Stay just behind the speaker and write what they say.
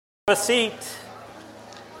A seat.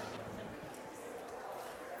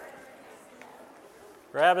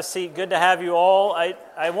 Grab a seat. Good to have you all.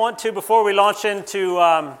 I want to, before we launch into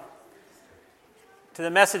the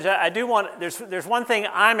message, I do want. There's one thing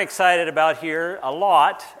I'm excited about here a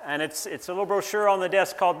lot, and it's a little brochure on the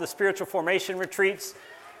desk called the Spiritual Formation Retreats.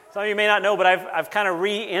 Some of you may not know, but I've kind of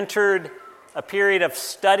re-entered a period of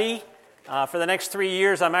study for the next 3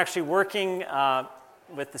 years. I'm actually working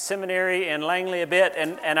with the seminary in Langley a bit,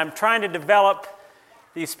 and I'm trying to develop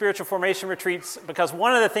these spiritual formation retreats because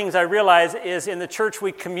one of the things I realize is in the church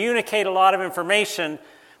we communicate a lot of information,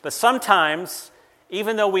 but sometimes,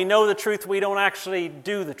 even though we know the truth, we don't actually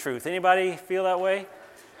do the truth. Anybody feel that way?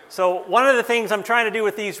 So one of the things I'm trying to do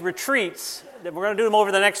with these retreats, that we're going to do them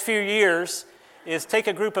over the next few years, is take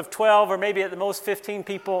a group of 12 or maybe at the most 15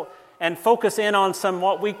 people and focus in on some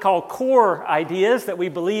what we call core ideas that we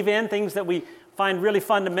believe in, things that we find really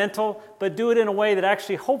fundamental, but do it in a way that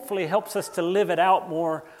actually hopefully helps us to live it out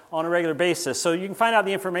more on a regular basis. So you can find out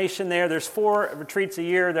the information there. There's 4 retreats a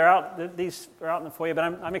year. These are out in the foyer, but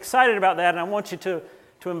I'm excited about that, and I want you to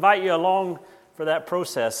invite you along for that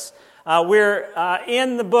process. We're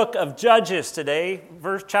in the book of Judges today,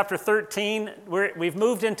 chapter 13. We've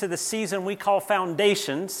moved into the season we call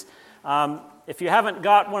Foundations. If you haven't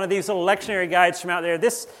got one of these little lectionary guides from out there,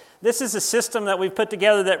 this is a system that we've put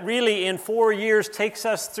together that really in 4 years takes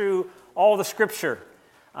us through all the Scripture,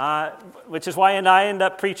 which is why I end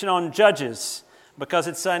up preaching on Judges, because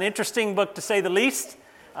it's an interesting book to say the least.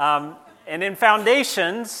 And in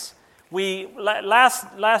Foundations,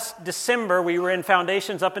 last December we were in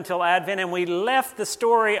Foundations up until Advent, and we left the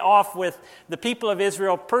story off with the people of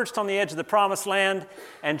Israel perched on the edge of the Promised Land,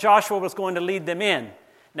 and Joshua was going to lead them in.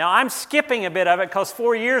 Now, I'm skipping a bit of it because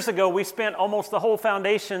 4 years ago we spent almost the whole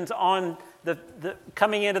Foundations on the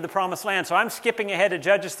coming into the Promised Land. So I'm skipping ahead to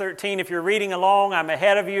Judges 13. If you're reading along, I'm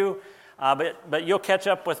ahead of you, but you'll catch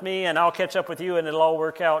up with me and I'll catch up with you and it'll all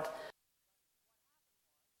work out.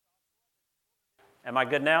 Am I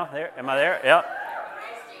good now? There? Am I there? Yep.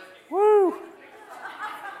 Woo!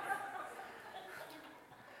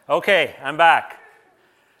 Okay, I'm back.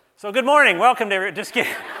 So good morning. Welcome to just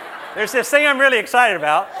kidding. There's this thing I'm really excited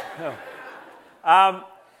about.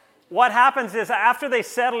 What happens is after they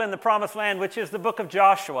settle in the Promised Land, which is the book of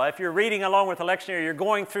Joshua, if you're reading along with the lectionary, you're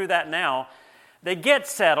going through that now, they get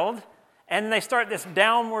settled and they start this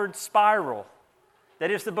downward spiral that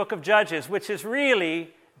is the book of Judges, which is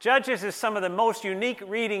really, Judges is some of the most unique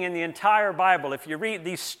reading in the entire Bible. If you read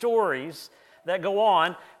these stories that go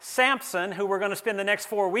on, Samson, who we're going to spend the next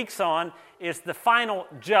 4 weeks on, is the final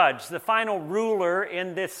judge, the final ruler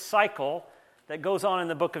in this cycle that goes on in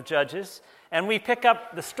the book of Judges. And we pick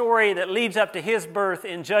up the story that leads up to his birth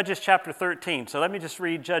in Judges chapter 13. So let me just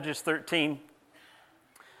read Judges 13,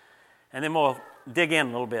 and then we'll dig in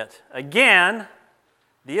a little bit. Again,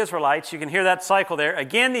 the Israelites, you can hear that cycle there.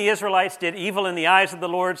 Again, the Israelites did evil in the eyes of the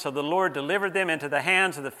Lord, so the Lord delivered them into the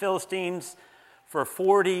hands of the Philistines for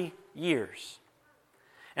 40 years.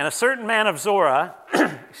 And a certain man of Zorah,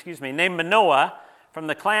 named Manoah, from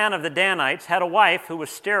the clan of the Danites, had a wife who was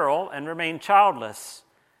sterile and remained childless.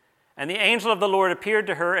 And the angel of the Lord appeared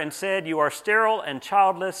to her and said, "You are sterile and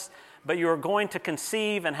childless, but you are going to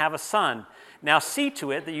conceive and have a son. Now see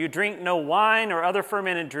to it that you drink no wine or other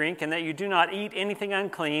fermented drink, and that you do not eat anything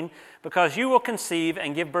unclean, because you will conceive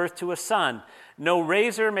and give birth to a son. No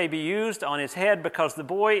razor may be used on his head, because the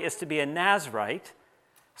boy is to be a Nazirite,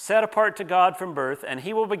 set apart to God from birth, and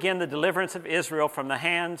he will begin the deliverance of Israel from the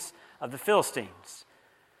hands of the Philistines."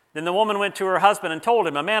 Then the woman went to her husband and told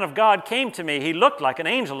him, "A man of God came to me. He looked like an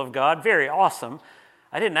angel of God, very awesome.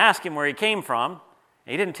 I didn't ask him where he came from.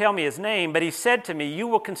 He didn't tell me his name, but he said to me, 'You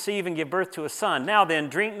will conceive and give birth to a son. Now then,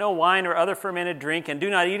 drink no wine or other fermented drink, and do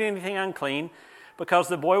not eat anything unclean, because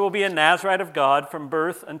the boy will be a Nazirite of God from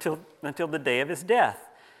birth until the day of his death.'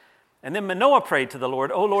 And then Manoah prayed to the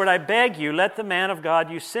Lord, 'O Lord, I beg you, let the man of God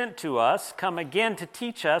you sent to us come again to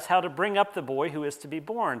teach us how to bring up the boy who is to be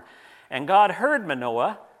born.' And God heard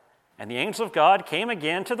Manoah, and the angel of God came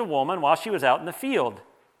again to the woman while she was out in the field.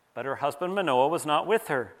 But her husband Manoah was not with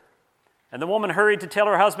her. And the woman hurried to tell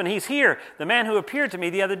her husband, 'He's here, the man who appeared to me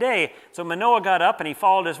the other day.' So Manoah got up and he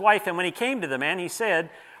followed his wife. And when he came to the man, he said,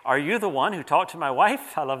 'Are you the one who talked to my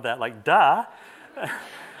wife?' I love that, like, duh.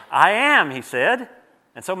 'I am,' he said.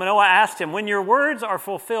 And so Manoah asked him, 'When your words are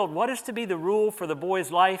fulfilled, what is to be the rule for the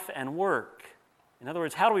boy's life and work?' In other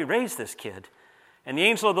words, how do we raise this kid? And the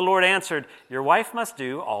angel of the Lord answered, 'Your wife must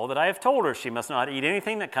do all that I have told her. She must not eat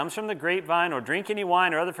anything that comes from the grapevine, or drink any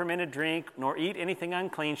wine or other fermented drink, nor eat anything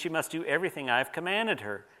unclean. She must do everything I have commanded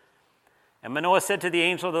her.' And Manoah said to the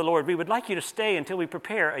angel of the Lord, 'We would like you to stay until we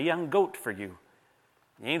prepare a young goat for you.'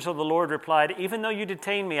 The angel of the Lord replied, "Even though you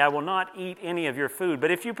detain me, I will not eat any of your food.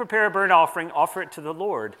 But if you prepare a burnt offering, offer it to the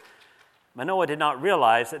Lord." Manoah did not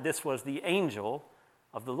realize that this was the angel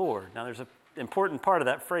of the Lord. Now, there's an important part of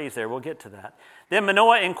that phrase there. We'll get to that. Then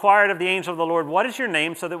Manoah inquired of the angel of the Lord, "What is your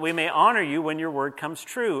name, so that we may honor you when your word comes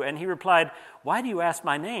true?" And he replied, "Why do you ask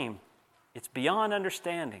my name? It's beyond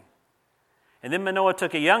understanding." And then Manoah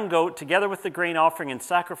took a young goat together with the grain offering and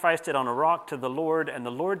sacrificed it on a rock to the Lord. And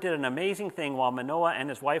the Lord did an amazing thing while Manoah and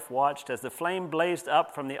his wife watched. As the flame blazed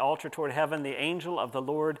up from the altar toward heaven, the angel of the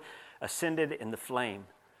Lord ascended in the flame.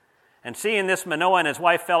 And seeing this, Manoah and his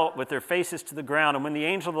wife fell with their faces to the ground. And when the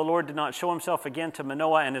angel of the Lord did not show himself again to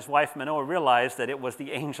Manoah and his wife, Manoah realized that it was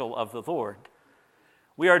the angel of the Lord.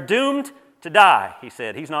 "We are doomed to die," he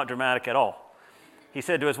said. He's not dramatic at all. He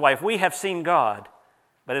said to his wife, "We have seen God."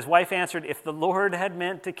 But his wife answered, "If the Lord had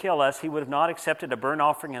meant to kill us, he would have not accepted a burnt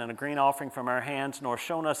offering and a grain offering from our hands, nor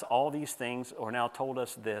shown us all these things, or now told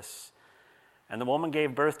us this." And the woman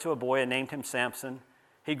gave birth to a boy and named him Samson.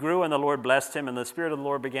 He grew, and the Lord blessed him, and the Spirit of the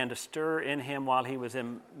Lord began to stir in him while he was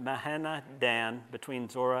in Mahaneh-dan, between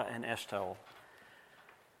Zorah and Eshtaol.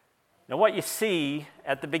 Now, what you see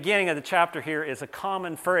at the beginning of the chapter here is a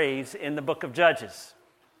common phrase in the book of Judges.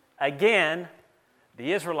 Again,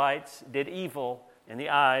 the Israelites did evil in the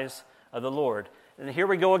eyes of the Lord. And here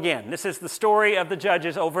we go again. This is the story of the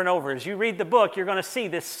Judges over and over. As you read the book, you're going to see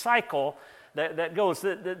this cycle that goes.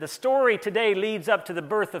 The story today leads up to the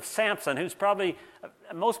birth of Samson, who's probably,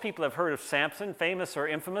 most people have heard of Samson, famous or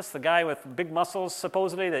infamous, the guy with big muscles,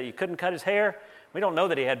 supposedly, that you couldn't cut his hair. We don't know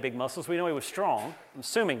that he had big muscles. We know he was strong. I'm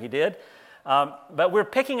assuming he did. But we're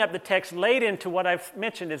picking up the text late into what I've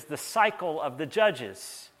mentioned is the cycle of the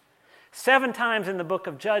Judges. 7 times in the book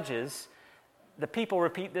of Judges, the people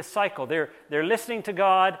repeat this cycle. They're listening to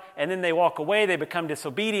God, and then they walk away. They become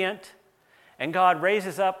disobedient, and God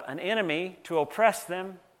raises up an enemy to oppress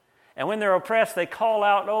them. And when they're oppressed, they call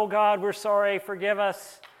out, "Oh God, we're sorry, forgive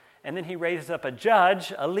us." And then he raises up a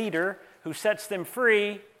judge, a leader, who sets them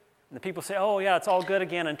free. And the people say, "Oh yeah, it's all good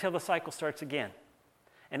again," until the cycle starts again.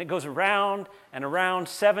 And it goes around and around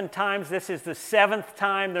 7 times. This is the 7th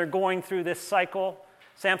time they're going through this cycle.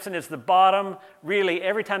 Samson is the bottom. Really,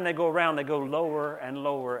 every time they go around, they go lower and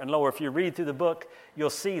lower and lower. If you read through the book,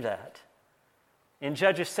 you'll see that. In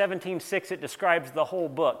Judges 17:6, it describes the whole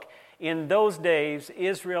book. In those days,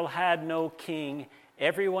 Israel had no king.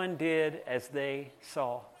 Everyone did as they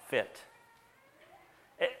saw fit.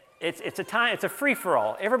 It's a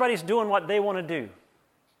free-for-all. Everybody's doing what they want to do.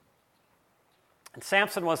 And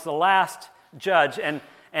Samson was the last judge. And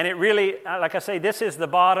it really, like I say, this is the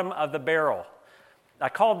bottom of the barrel. I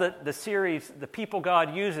called the series The People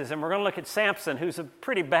God Uses, and we're going to look at Samson, who's a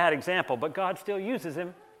pretty bad example, but God still uses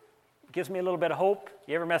him. Gives me a little bit of hope.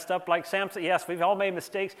 You ever messed up like Samson? Yes, we've all made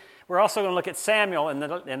mistakes. We're also going to look at Samuel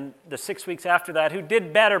in the 6 weeks after that, who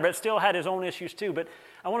did better but still had his own issues too. But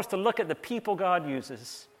I want us to look at the people God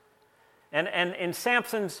uses. And in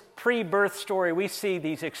Samson's pre-birth story, we see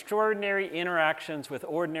these extraordinary interactions with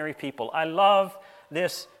ordinary people. I love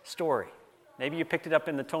this story. Maybe you picked it up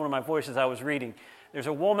in the tone of my voice as I was reading. There's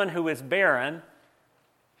a woman who is barren,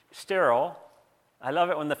 sterile. I love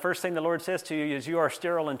it when the first thing the Lord says to you is, "You are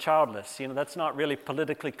sterile and childless." You know, that's not really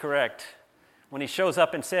politically correct. When he shows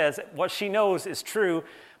up and says what she knows is true,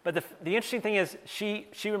 but the interesting thing is she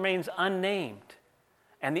remains unnamed.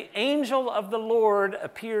 And the angel of the Lord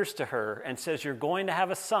appears to her and says, "You're going to have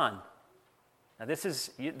a son." Now this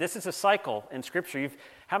is a cycle in Scripture.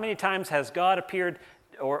 How many times has God appeared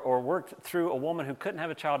or worked through a woman who couldn't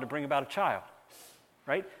have a child to bring about a child?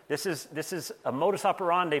 Right? This is a modus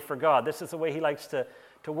operandi for God. This is the way he likes to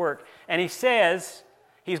work. And he says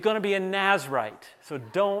he's going to be a Nazirite, so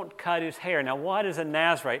don't cut his hair. Now, what is a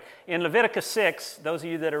Nazirite? In Leviticus 6, those of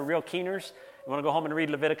you that are real keeners, you want to go home and read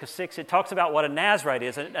Leviticus 6, it talks about what a Nazirite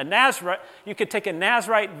is. A Nazirite, you could take a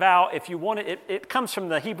Nazirite vow if you wanted. It comes from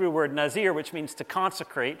the Hebrew word Nazir, which means to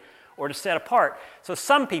consecrate or to set apart. So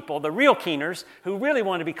some people, the real keeners, who really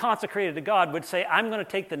want to be consecrated to God, would say, "I'm going to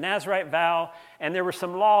take the Nazirite vow," and there were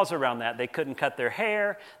some laws around that. They couldn't cut their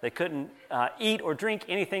hair, they couldn't eat or drink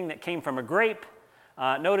anything that came from a grape.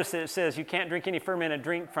 Notice that it says you can't drink any fermented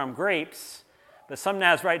drink from grapes, but some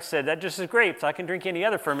Nazirites said, "That just is grapes, I can drink any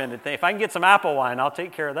other fermented thing. If I can get some apple wine, I'll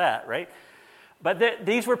take care of that," right? But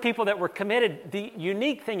these were people that were committed. The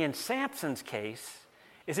unique thing in Samson's case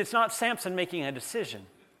is it's not Samson making a decision.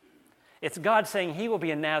 It's God saying he will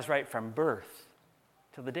be a Nazirite from birth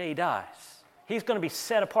till the day he dies. He's going to be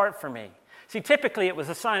set apart for me. See, typically it was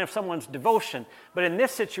a sign of someone's devotion, but in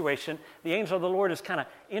this situation, the angel of the Lord is kind of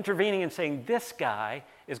intervening and saying, this guy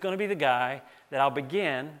is going to be the guy that I'll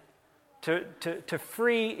begin to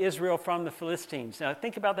free Israel from the Philistines. Now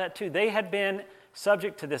think about that too. They had been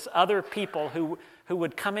subject to this other people who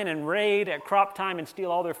would come in and raid at crop time and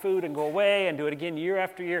steal all their food and go away and do it again year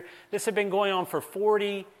after year. This had been going on for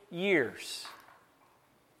 40 years.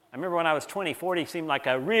 I remember when I was 20, 40 seemed like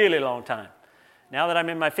a really long time. Now that I'm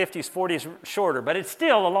in my 50s, 40 is shorter, but it's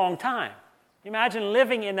still a long time. Imagine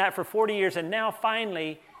living in that for 40 years, and now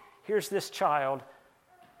finally, here's this child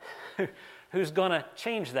who's going to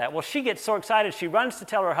change that. Well, she gets so excited, she runs to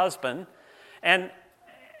tell her husband, and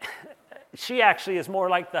she actually is more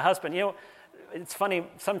like the husband. You know, it's funny,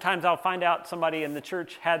 sometimes I'll find out somebody in the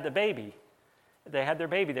church had the baby. They had their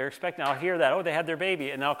baby. They're expecting, I'll hear that, oh, they had their baby.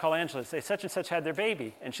 And I'll call Angela and say, such and such had their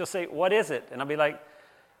baby. And she'll say, what is it? And I'll be like,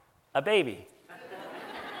 a baby.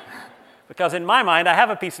 Because in my mind, I have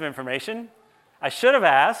a piece of information. I should have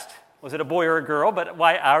asked, was it a boy or a girl? But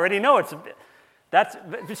why? I already know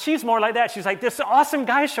but she's more like that. She's like, this awesome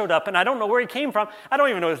guy showed up, and I don't know where he came from. I don't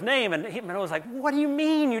even know his name. And I was like, what do you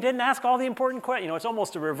mean? You didn't ask all the important questions. You know, it's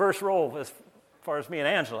almost a reverse role as far as me and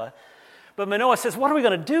Angela. But Manoah says, what are we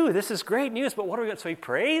going to do? This is great news, but what are we going to do? So he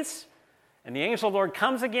prays, and the angel of the Lord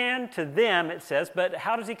comes again to them, it says. But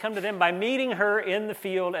how does he come to them? By meeting her in the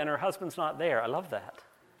field, and her husband's not there. I love that.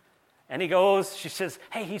 And he goes, she says,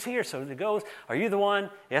 hey, he's here. So he goes, are you the one?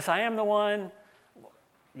 Yes, I am the one.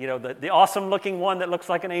 You know, the awesome-looking one that looks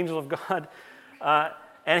like an angel of God.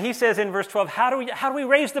 And he says in verse 12, how do we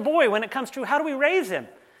raise the boy when it comes true? How do we raise him?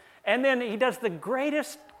 And then he does the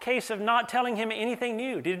greatest case of not telling him anything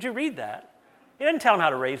new. Did you read that? He didn't tell him how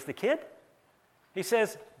to raise the kid. He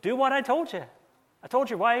says, do what I told you. I told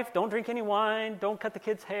your wife, don't drink any wine, don't cut the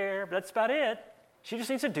kid's hair. But that's about it. She just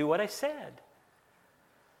needs to do what I said.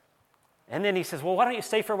 And then he says, well, why don't you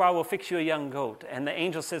stay for a while? We'll fix you a young goat. And the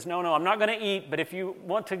angel says, no, I'm not going to eat, but if you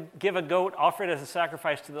want to give a goat, offer it as a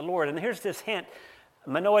sacrifice to the Lord. And here's this hint.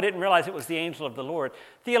 Manoah didn't realize it was the angel of the Lord.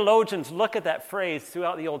 Theologians look at that phrase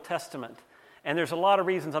throughout the Old Testament. And there's a lot of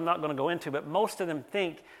reasons I'm not going to go into, but most of them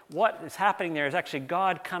think what is happening there is actually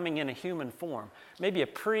God coming in a human form. Maybe a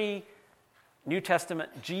pre-New Testament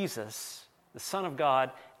Jesus, the Son of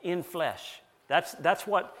God, in flesh. That's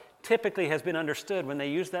what typically has been understood when they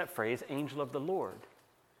use that phrase, angel of the Lord.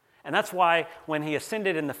 And that's why when he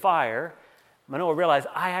ascended in the fire, Manoah realized,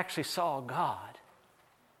 I actually saw God.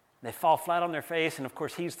 They fall flat on their face, and of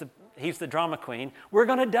course he's the drama queen. We're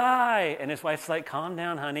going to die. And his wife's like, calm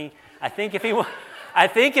down, honey. I think if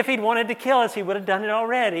he'd wanted to kill us, he would have done it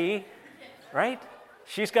already. Right?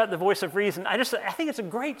 She's got the voice of reason. I think it's a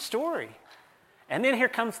great story. And then here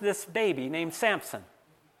comes this baby named Samson.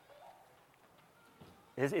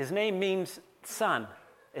 His name means son.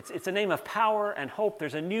 It's a name of power and hope.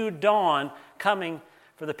 There's a new dawn coming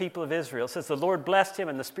for the people of Israel. It says the Lord blessed him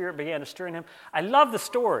and the Spirit began to stir in him. I love the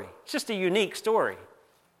story. It's just a unique story.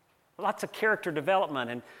 Lots of character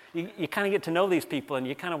development, and you kind of get to know these people, and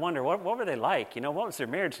you kind of wonder, what were they like? You know, what was their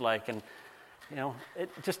marriage like? And, you know,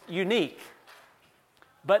 it's just unique.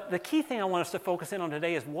 But the key thing I want us to focus in on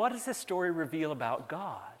today is, what does this story reveal about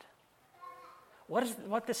God?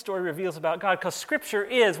 What this story reveals about God? Because Scripture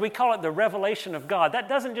we call it the revelation of God. That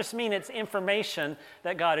doesn't just mean it's information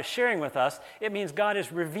that God is sharing with us. It means God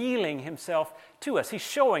is revealing himself to us. He's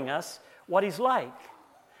showing us what he's like.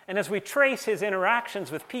 And as we trace his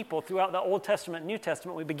interactions with people throughout the Old Testament and New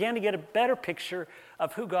Testament, we begin to get a better picture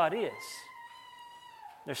of who God is.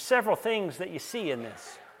 There's several things that you see in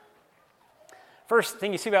this. First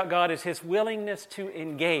thing you see about God is his willingness to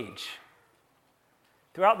engage.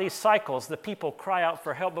 Throughout these cycles, the people cry out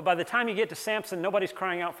for help, but by the time you get to Samson, nobody's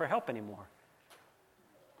crying out for help anymore.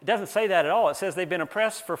 It doesn't say that at all. It says they've been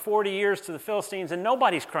oppressed for 40 years to the Philistines, and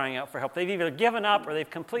nobody's crying out for help. They've either given up or they've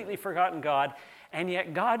completely forgotten God, and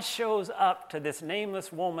yet God shows up to this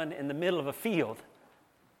nameless woman in the middle of a field.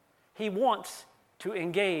 He wants to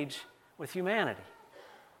engage with humanity.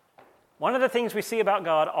 One of the things we see about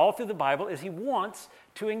God all through the Bible is he wants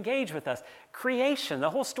to engage with us. Creation,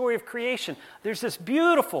 the whole story of creation. There's this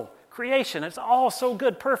beautiful creation. It's all so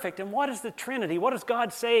good, perfect. And what is the Trinity? What does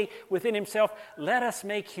God say within himself? Let us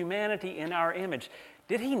make humanity in our image.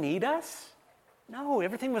 Did he need us? No,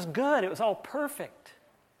 everything was good. It was all perfect.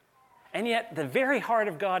 And yet the very heart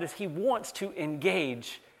of God is he wants to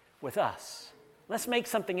engage with us. Let's make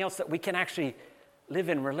something else that we can actually live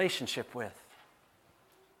in relationship with.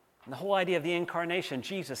 And the whole idea of the incarnation,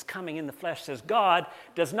 Jesus coming in the flesh, says God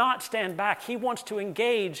does not stand back. He wants to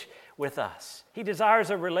engage with us. He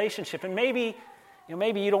desires a relationship. And maybe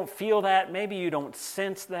you don't feel that, maybe you don't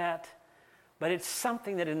sense that, but it's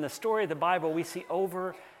something that in the story of the Bible we see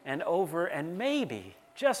over and over, and maybe,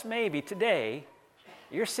 just maybe today,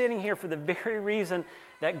 you're sitting here for the very reason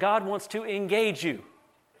that God wants to engage you.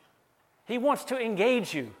 He wants to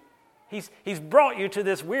engage you. He's brought you to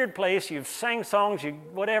this weird place. You've sang songs,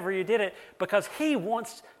 whatever, you did it, because He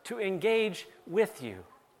wants to engage with you.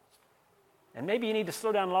 And maybe you need to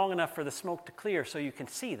slow down long enough for the smoke to clear so you can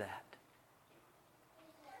see that.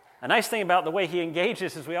 A nice thing about the way He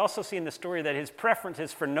engages is we also see in the story that His preference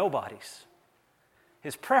is for nobodies.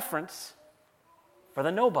 His preference for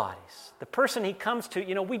the nobodies. The person He comes to,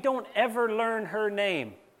 we don't ever learn her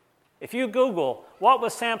name. If you Google, what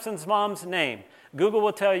was Samson's mom's name? Google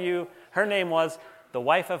will tell you her name was the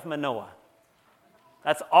wife of Manoah.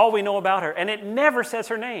 That's all we know about her. And it never says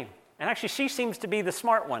her name. And actually, she seems to be the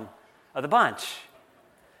smart one of the bunch.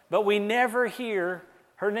 But we never hear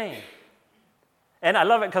her name. And I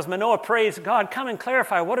love it because Manoah prays, God, come and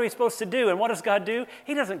clarify. What are we supposed to do? And what does God do?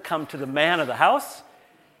 He doesn't come to the man of the house.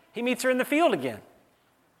 He meets her in the field again.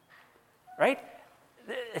 Right?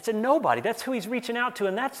 It's a nobody. That's who He's reaching out to.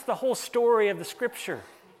 And that's the whole story of the Scripture.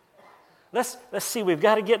 Let's see. We've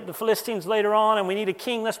got to get the Philistines later on, and we need a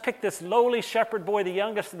king. Let's pick this lowly shepherd boy, the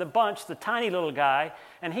youngest of the bunch, the tiny little guy,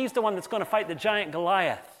 and he's the one that's going to fight the giant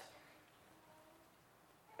Goliath.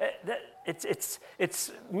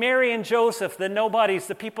 It's Mary and Joseph, the nobodies,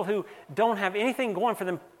 the people who don't have anything going for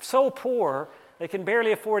them, so poor they can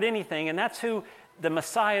barely afford anything, and that's who the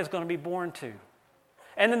Messiah is going to be born to.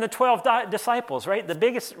 And then the 12 disciples, right?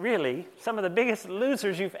 Some of the biggest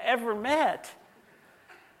losers you've ever met.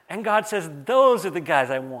 And God says, those are the guys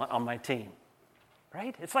I want on my team,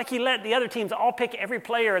 right? It's like He let the other teams all pick every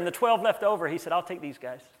player, and the 12 left over, He said, I'll take these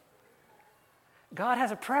guys. God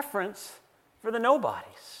has a preference for the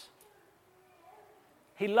nobodies.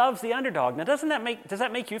 He loves the underdog. Now, does that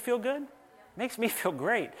make you feel good? It makes me feel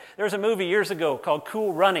great. There was a movie years ago called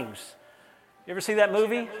Cool Runnings. You ever see that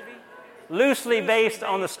movie? Loosely based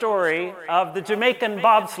on the story of the Jamaican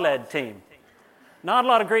bobsled team. Not a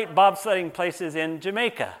lot of great bobsledding places in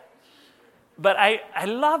Jamaica. But I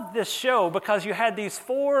loved this show because you had these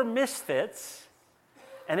 4 misfits,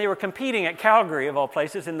 and they were competing at Calgary, of all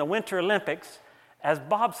places, in the Winter Olympics as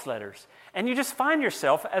bobsledders. And you just find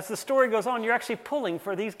yourself, as the story goes on, you're actually pulling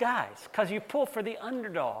for these guys because you pull for the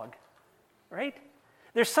underdog, right?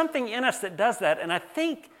 There's something in us that does that, and I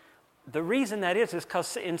think the reason that is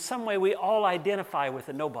because in some way we all identify with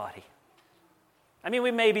a nobody. I mean,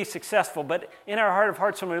 we may be successful, but in our heart of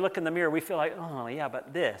hearts, when we look in the mirror, we feel like, oh, yeah,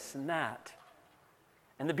 but this and that.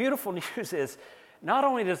 And the beautiful news is, not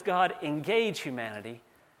only does God engage humanity,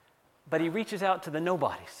 but He reaches out to the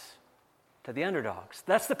nobodies, to the underdogs.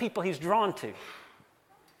 That's the people He's drawn to.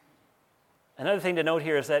 Another thing to note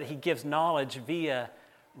here is that He gives knowledge via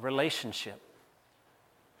relationship.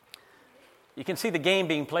 You can see the game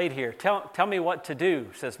being played here. Tell me what to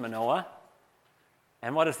do, says Manoah.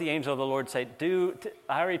 And what does the angel of the Lord say?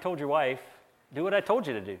 I already told your wife, do what I told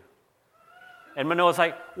you to do. And Manoah's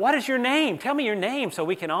like, what is your name? Tell me your name so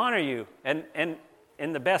we can honor you. And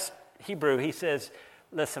in the best Hebrew, he says,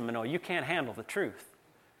 listen, Manoah, you can't handle the truth.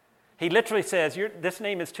 He literally says, this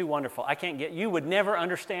name is too wonderful. You would never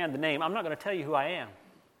understand the name. I'm not going to tell you who I am.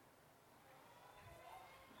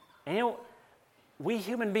 And we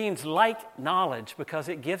human beings like knowledge because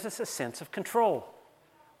it gives us a sense of control.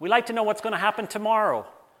 We like to know what's going to happen tomorrow.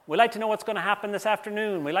 We like to know what's going to happen this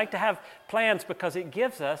afternoon. We like to have plans because it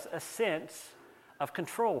gives us a sense of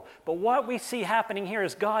control. But what we see happening here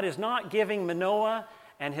is God is not giving Manoah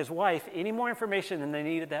and his wife any more information than they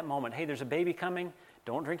need at that moment. Hey, there's a baby coming.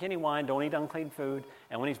 Don't drink any wine. Don't eat unclean food.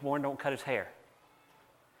 And when he's born, don't cut his hair.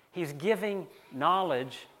 He's giving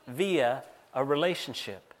knowledge via a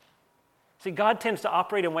relationship. See, God tends to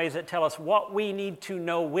operate in ways that tell us what we need to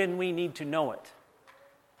know when we need to know it.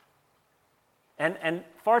 And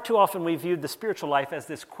far too often we viewed the spiritual life as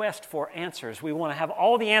this quest for answers. We want to have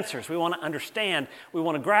all the answers. We want to understand. We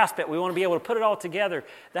want to grasp it. We want to be able to put it all together.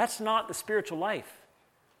 That's not the spiritual life.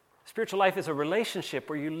 Spiritual life is a relationship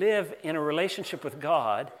where you live in a relationship with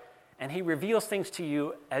God, and He reveals things to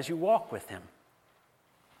you as you walk with Him.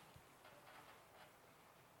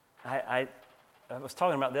 I was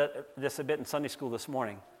talking about this a bit in Sunday school this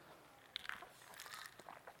morning.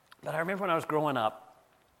 But I remember when I was growing up,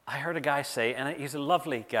 I heard a guy say, and he's a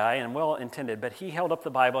lovely guy and well-intended, but he held up the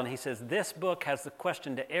Bible and he says, this book has the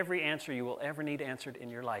question to every answer you will ever need answered in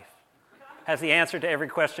your life. Has the answer to every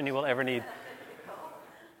question you will ever need.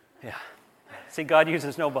 Yeah. See, God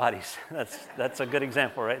uses nobodies. That's a good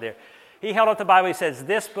example right there. He held up the Bible. He says,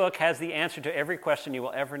 this book has the answer to every question you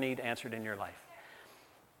will ever need answered in your life.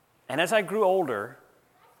 And as I grew older,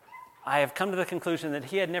 I have come to the conclusion that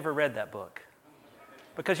he had never read that book.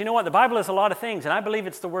 Because you know what? The Bible is a lot of things, and I believe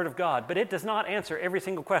it's the Word of God, but it does not answer every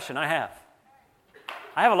single question I have.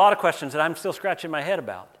 I have a lot of questions that I'm still scratching my head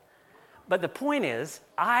about. But the point is,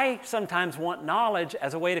 I sometimes want knowledge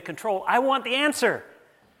as a way to control. I want the answer.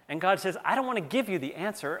 And God says, I don't want to give you the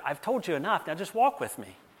answer. I've told you enough. Now just walk with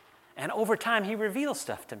me. And over time, he reveals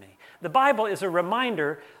stuff to me. The Bible is a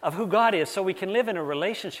reminder of who God is so we can live in a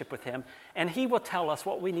relationship with him, and he will tell us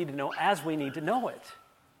what we need to know as we need to know it.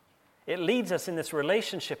 It leads us in this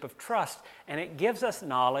relationship of trust, and it gives us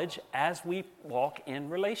knowledge as we walk in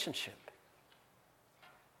relationship.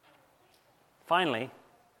 Finally,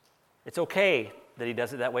 it's okay that he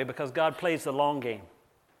does it that way because God plays the long game.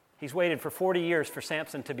 He's waited for 40 years for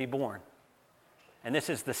Samson to be born. And this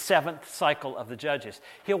is the 7th cycle of the Judges.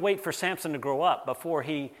 He'll wait for Samson to grow up before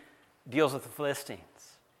he deals with the Philistines.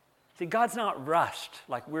 See, God's not rushed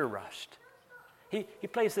like we're rushed. He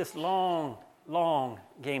plays this long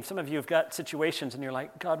game. Some of you have got situations and you're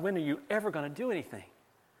like, God, when are you ever going to do anything?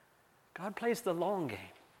 God plays the long game.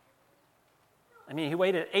 I mean, he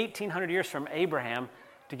waited 1,800 years from Abraham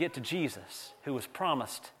to get to Jesus, who was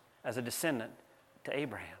promised as a descendant to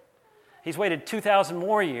Abraham. He's waited 2,000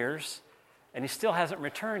 more years, and he still hasn't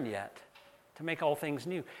returned yet to make all things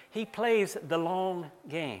new. He plays the long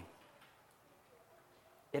game.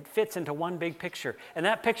 It fits into one big picture. And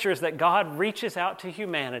that picture is that God reaches out to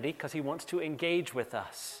humanity because he wants to engage with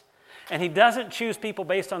us. And he doesn't choose people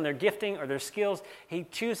based on their gifting or their skills. He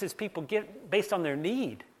chooses people based on their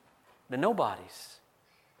need, the nobodies.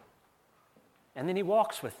 And then he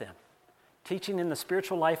walks with them, teaching them the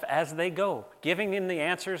spiritual life as they go, giving them the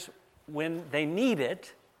answers when they need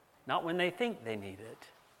it, not when they think they need it.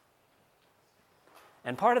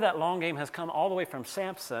 And part of that long game has come all the way from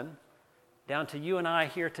Samson down to you and I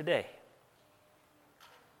here today.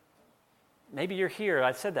 Maybe you're here,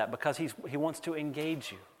 I said that, because he wants to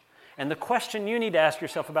engage you. And the question you need to ask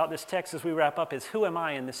yourself about this text as we wrap up is, who am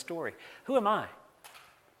I in this story? Who am I?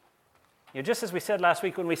 You know, just as we said last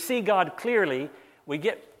week, when we see God clearly, we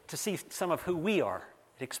get to see some of who we are.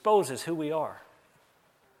 It exposes who we are.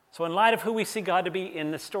 So in light of who we see God to be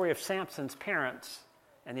in the story of Samson's parents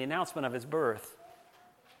and the announcement of his birth,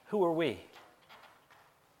 who are we?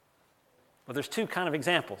 Well, there's two kind of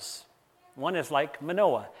examples. One is like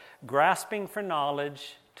Manoah, grasping for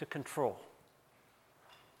knowledge to control.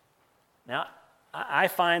 Now, I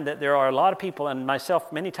find that there are a lot of people, and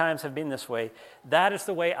myself many times have been this way. That is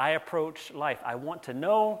the way I approach life. I want to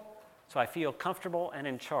know so I feel comfortable and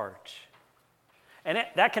in charge. And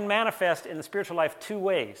that can manifest in the spiritual life two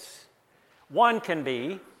ways. One can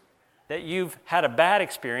be that you've had a bad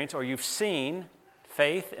experience or you've seen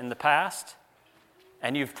faith in the past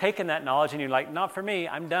and you've taken that knowledge and you're like, not for me,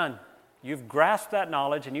 I'm done. You've grasped that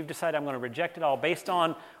knowledge and you've decided I'm going to reject it all based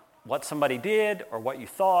on what somebody did or what you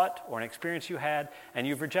thought or an experience you had, and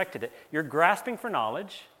you've rejected it. You're grasping for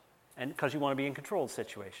knowledge and because you want to be in control of the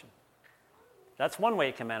situation. That's one way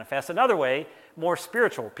it can manifest. Another way, more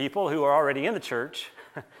spiritual people who are already in the church,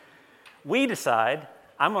 we decide,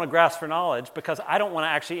 I'm going to grasp for knowledge because I don't want to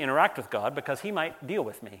actually interact with God because he might deal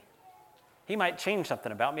with me. He might change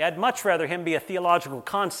something about me. I'd much rather him be a theological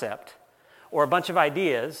concept or a bunch of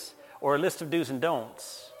ideas or a list of do's and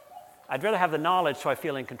don'ts. I'd rather have the knowledge so I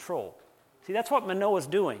feel in control. See, that's what Manoah's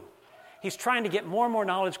doing. He's trying to get more and more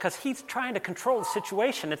knowledge because he's trying to control the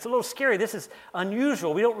situation. It's a little scary. This is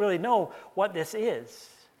unusual. We don't really know what this is.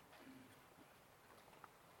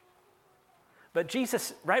 But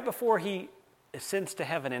Jesus, right before he ascends to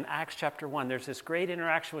heaven in Acts chapter 1, there's this great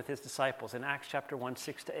interaction with his disciples in Acts chapter 1,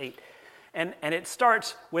 6-8. And it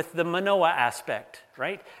starts with the Manoah aspect,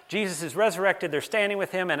 right? Jesus is resurrected. They're standing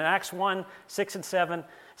with him. And in Acts 1, 6 and 7, it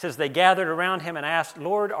says, they gathered around him and asked,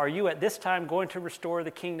 Lord, are you at this time going to restore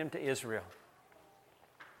the kingdom to Israel?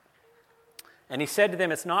 And he said to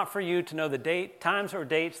them, it's not for you to know the times or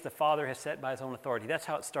dates the Father has set by his own authority. That's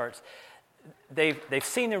how it starts. They've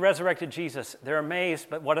seen the resurrected Jesus. They're amazed,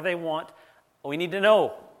 but what do they want? We need to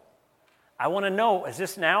know. I want to know, is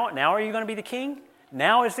this now? Now are you going to be the king?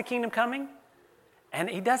 Now is the kingdom coming? And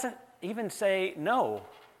he doesn't even say no.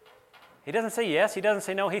 He doesn't say yes. He doesn't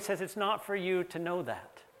say no. He says it's not for you to know that.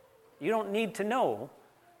 You don't need to know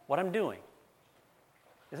what I'm doing.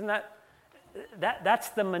 Isn't that's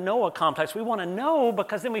the Manoah complex. We want to know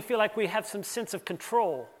because then we feel like we have some sense of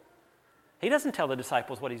control. He doesn't tell the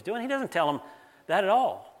disciples what he's doing. He doesn't tell them that at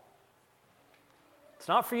all. It's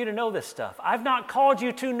not for you to know this stuff. I've not called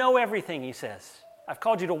you to know everything, he says. I've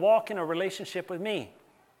called you to walk in a relationship with me.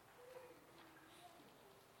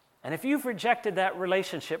 And if you've rejected that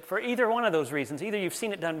relationship for either one of those reasons, either you've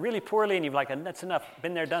seen it done really poorly and you've like, that's enough,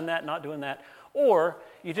 been there, done that, not doing that, or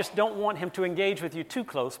you just don't want him to engage with you too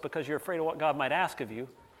close because you're afraid of what God might ask of you,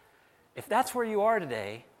 if that's where you are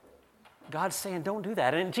today, God's saying don't do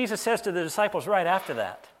that. And Jesus says to the disciples right after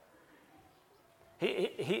that,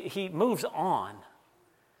 He moves on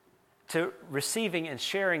to receiving and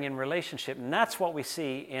sharing in relationship. And that's what we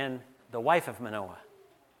see in the wife of Manoah,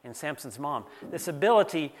 in Samson's mom. This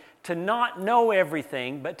ability to not know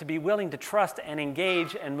everything, but to be willing to trust and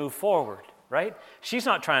engage and move forward, right? She's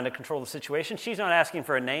not trying to control the situation. She's not asking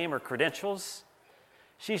for a name or credentials.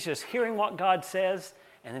 She's just hearing what God says,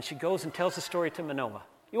 and then she goes and tells the story to Manoah.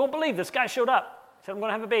 You won't believe this guy showed up, said, I'm going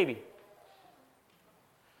to have a baby.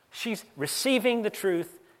 She's receiving the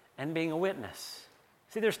truth and being a witness.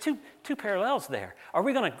 See, there's two parallels there. Are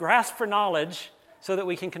we going to grasp for knowledge so that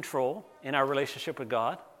we can control in our relationship with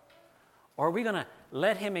God? Or are we going to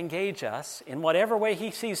let him engage us in whatever way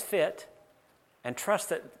he sees fit and trust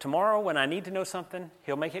that tomorrow when I need to know something,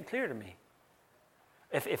 he'll make it clear to me?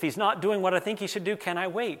 If he's not doing what I think he should do, can I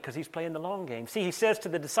wait? Because he's playing the long game. See, he says to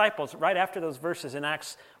the disciples right after those verses in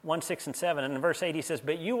Acts 1, 6, and 7, and in verse 8 he says,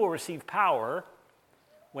 but you will receive power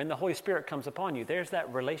when the Holy Spirit comes upon you. There's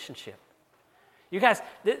that relationship. You guys,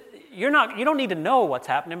 you don't need to know what's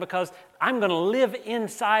happening because I'm going to live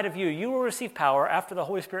inside of you. You will receive power after the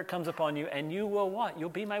Holy Spirit comes upon you, and you will what? You'll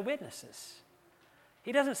be my witnesses.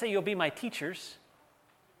 He doesn't say you'll be my teachers.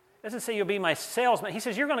 He doesn't say you'll be my salesman. He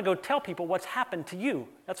says you're going to go tell people what's happened to you.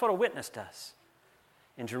 That's what a witness does.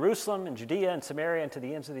 In Jerusalem, in Judea, and Samaria, and to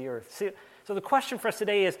the ends of the earth. See, so the question for us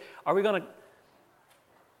today is, are we going to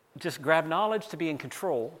just grab knowledge to be in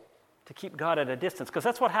control, to keep God at a distance? Because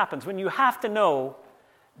that's what happens. When you have to know,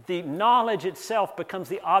 the knowledge itself becomes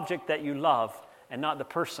the object that you love and not the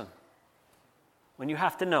person. When you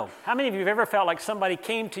have to know. How many of you have ever felt like somebody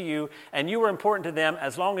came to you and you were important to them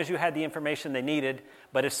as long as you had the information they needed,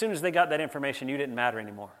 but as soon as they got that information, you didn't matter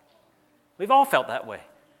anymore? We've all felt that way.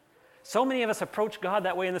 So many of us approach God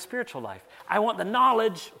that way in the spiritual life. I want the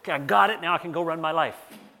knowledge. Okay, I got it. Now I can go run my life.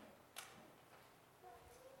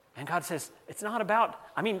 And God says, it's not about,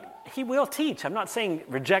 he will teach. I'm not saying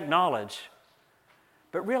reject knowledge.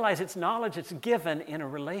 But realize it's knowledge that's given in a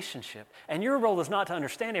relationship. And your role is not to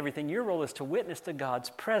understand everything. Your role is to witness to God's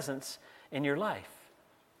presence in your life.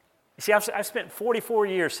 You see, I've spent 44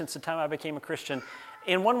 years since the time I became a Christian,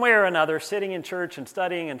 in one way or another, sitting in church and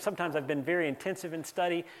studying, and sometimes I've been very intensive in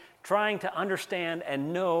study, trying to understand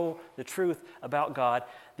and know the truth about God.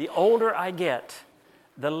 The older I get,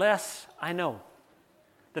 the less I know.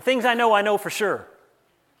 The things I know for sure.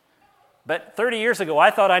 But 30 years ago,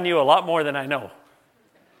 I thought I knew a lot more than I know.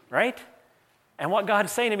 Right? And what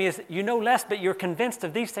God's saying to me is, you know less, but you're convinced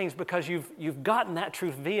of these things because you've gotten that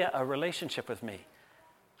truth via a relationship with me.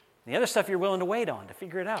 The other stuff you're willing to wait on to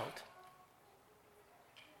figure it out.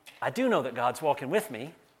 I do know that God's walking with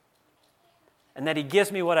me and that he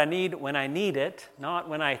gives me what I need when I need it, not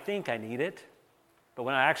when I think I need it, but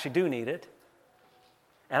when I actually do need it.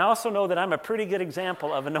 And I also know that I'm a pretty good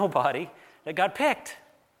example of a nobody that God picked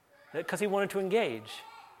because he wanted to engage.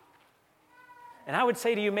 And I would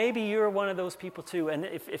say to you, maybe you're one of those people too. And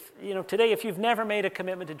if today, if you've never made a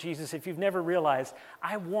commitment to Jesus, if you've never realized,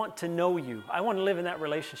 I want to know you, I want to live in that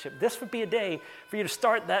relationship, this would be a day for you to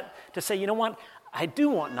start that, to say, you know what, I do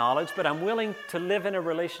want knowledge, but I'm willing to live in a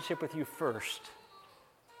relationship with you first.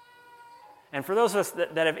 And for those of us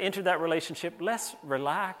that have entered that relationship, let's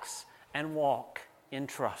relax and walk in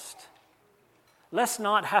trust. Let's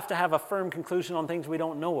not have to have a firm conclusion on things we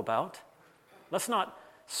don't know about. Let's not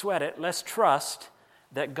sweat it. Let's trust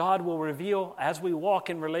that God will reveal as we walk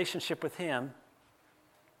in relationship with him,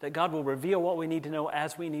 that God will reveal what we need to know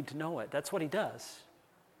as we need to know it. That's what he does.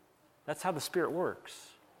 That's how the Spirit works.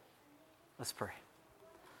 Let's pray.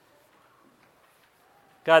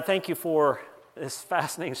 God, thank you for this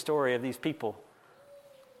fascinating story of these people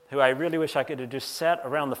who I really wish I could have just sat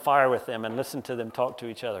around the fire with them and listened to them talk to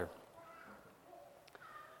each other.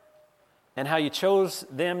 And how you chose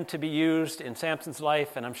them to be used in Samson's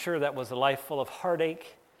life, and I'm sure that was a life full of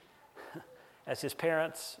heartache as his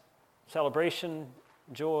parents, celebration,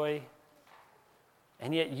 joy.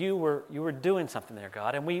 And yet you were doing something there,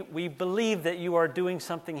 God. And we believe that you are doing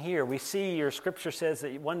something here. We see your scripture says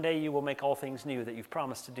that one day you will make all things new, that you've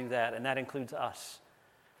promised to do that, and that includes us.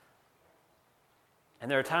 And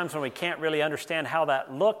there are times when we can't really understand how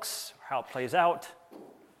that looks, or how it plays out.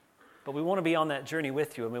 But we want to be on that journey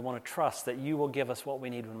with you, and we want to trust that you will give us what we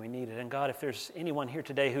need when we need it. And God, if there's anyone here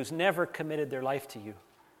today who's never committed their life to you,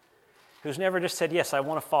 who's never just said, yes, I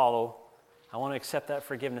want to follow, I want to accept that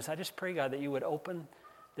forgiveness, I just pray, God, that you would open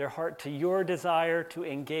their heart to your desire to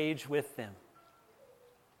engage with them,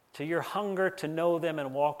 to your hunger to know them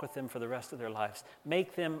and walk with them for the rest of their lives.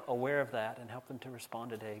 Make them aware of that and help them to respond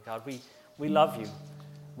today. God, we love you.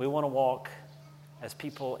 We want to walk as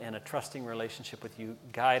people in a trusting relationship with you.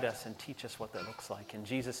 Guide us and teach us what that looks like. In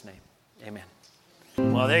Jesus' name, amen.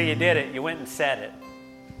 Well, there you did it. You went and said it.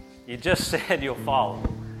 You just said you'll follow.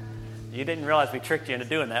 You didn't realize we tricked you into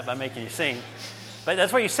doing that by making you sing. But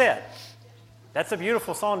that's what you said. That's a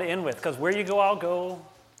beautiful song to end with, because where you go, I'll go.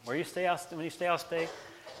 Where you stay, when you stay, I'll stay.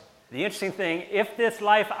 The interesting thing, if this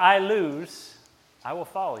life I lose, I will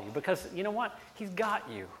follow you. Because you know what? He's got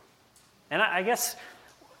you. And I guess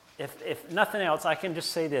if nothing else, I can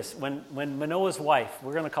just say this. When Manoah's wife,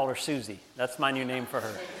 we're going to call her Susie. That's my new name for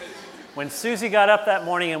her. When Susie got up that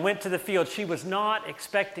morning and went to the field, she was not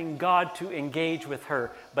expecting God to engage with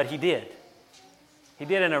her, but he did. He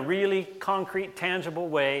did in a really concrete, tangible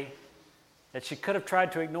way that she could have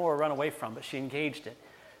tried to ignore or run away from, but she engaged it.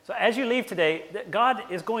 So as you leave today,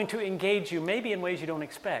 God is going to engage you maybe in ways you don't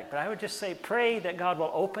expect, but I would just say pray that God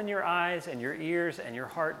will open your eyes and your ears and your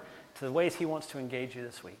heart to the ways he wants to engage you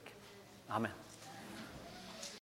this week. Amen.